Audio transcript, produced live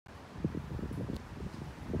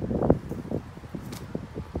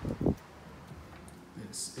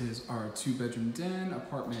This is our 2-bedroom den,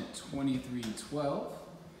 apartment 2312.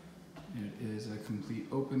 It is a complete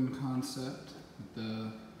open concept with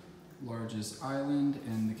the largest island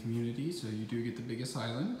in the community, so you do get the biggest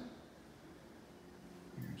island.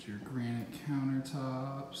 Here's your granite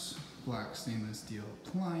countertops, black stainless steel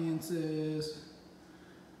appliances.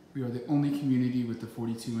 We are the only community with the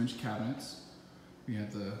 42-inch cabinets. We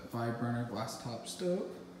have the 5-burner glass top stove.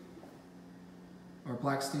 Our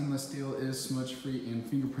black stainless steel is smudge free and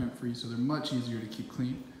fingerprint free, so they're much easier to keep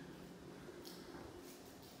clean.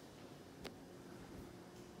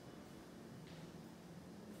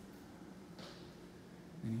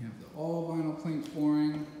 And you have the all vinyl plank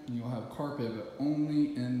flooring. You'll have carpet, but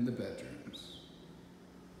only in the bedrooms.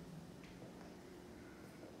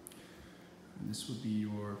 And this would be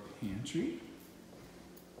your pantry.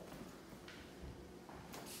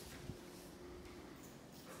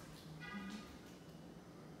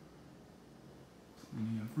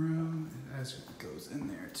 Plenty of room, and as it goes in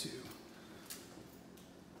there too.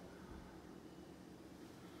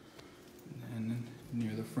 And then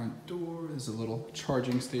near the front door is a little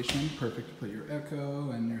charging station, perfect to put your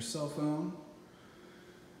Echo and your cell phone.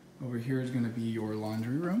 Over here is going to be your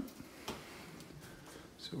laundry room.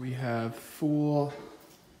 So we have full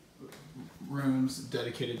rooms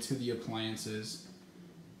dedicated to the appliances,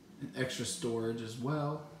 and extra storage as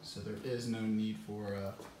well, so there is no need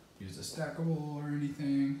for use a stackable or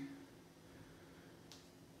anything.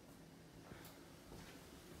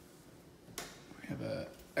 We have an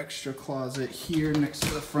extra closet here next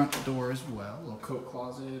to the front door as well, a little coat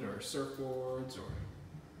closet or surfboards or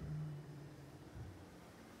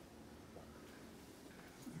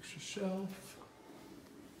extra shelf.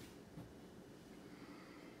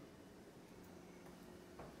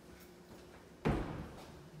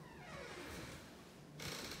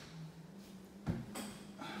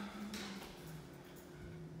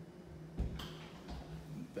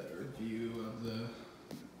 View of the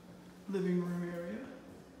living room area.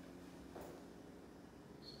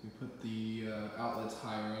 So we put the outlets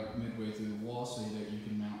higher up midway through the wall so that you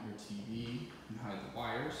can mount your TV and hide the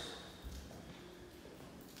wires.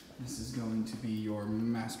 This is going to be your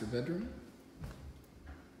master bedroom.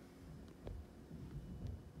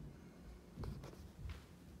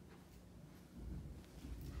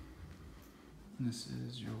 And this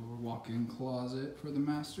is your walk-in closet for the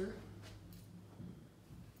master.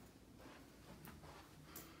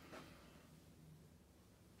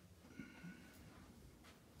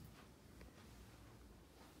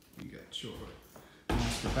 Your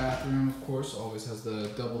master bathroom, of course, always has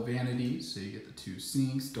the double vanities, so you get the 2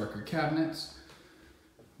 sinks, darker cabinets.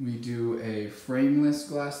 We do a frameless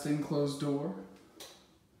glassed-in closed door.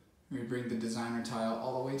 We bring the designer tile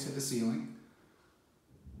all the way to the ceiling.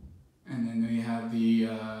 And then we have the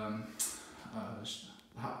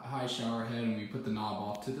high shower head, and we put the knob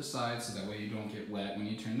off to the side so that way you don't get wet when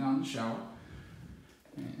you turn on the shower.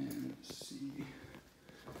 And let's see,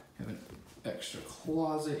 have an extra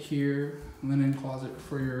closet here, linen closet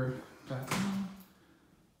for your bathroom.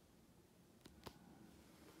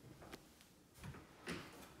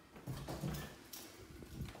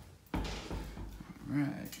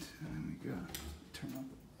 Alright, and we go turn on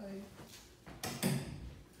the light.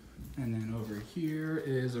 And then over here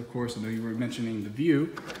is, of course, I know you were mentioning the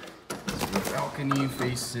view. So the balcony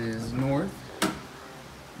faces north.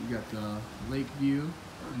 You got the lake view.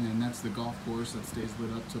 And then that's the golf course that stays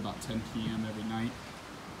lit up to about 10 p.m. every night.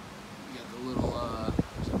 We got the little,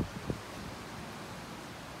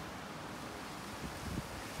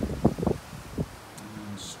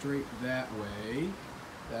 and straight that way,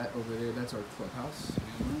 that over there, that's our clubhouse.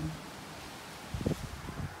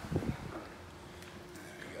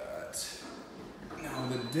 Now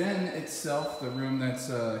the den itself, the room that's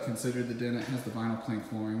considered the den, it has the vinyl plank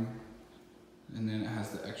flooring. And then it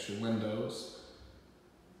has the extra windows.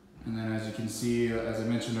 And then as you can see, as I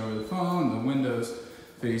mentioned over the phone, the windows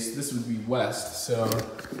face, this would be west, so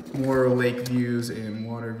more lake views and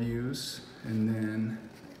water views. And then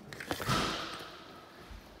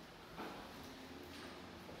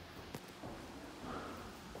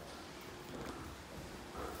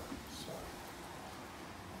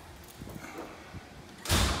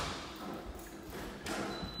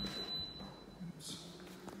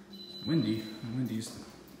windy. Windy's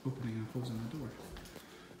opening and closing the door.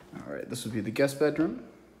 All right, this would be the guest bedroom.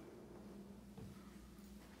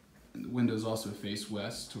 And the windows also face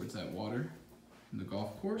west towards that water and the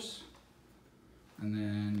golf course. And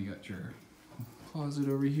then you got your closet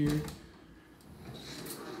over here.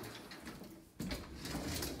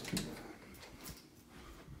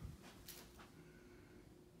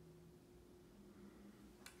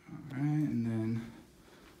 All right, and then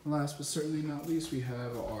last but certainly not least, we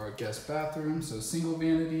have our guest bathroom. So single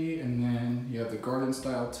vanity, and then you have the garden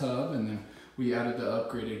style tub, and then we added the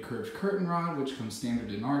upgraded curved curtain rod, which comes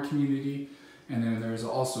standard in our community. And then there's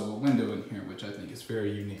also a window in here, which I think is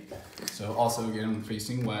very unique. So also again,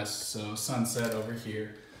 facing west, so sunset over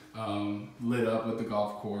here, lit up with the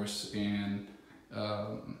golf course and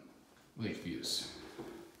lake views.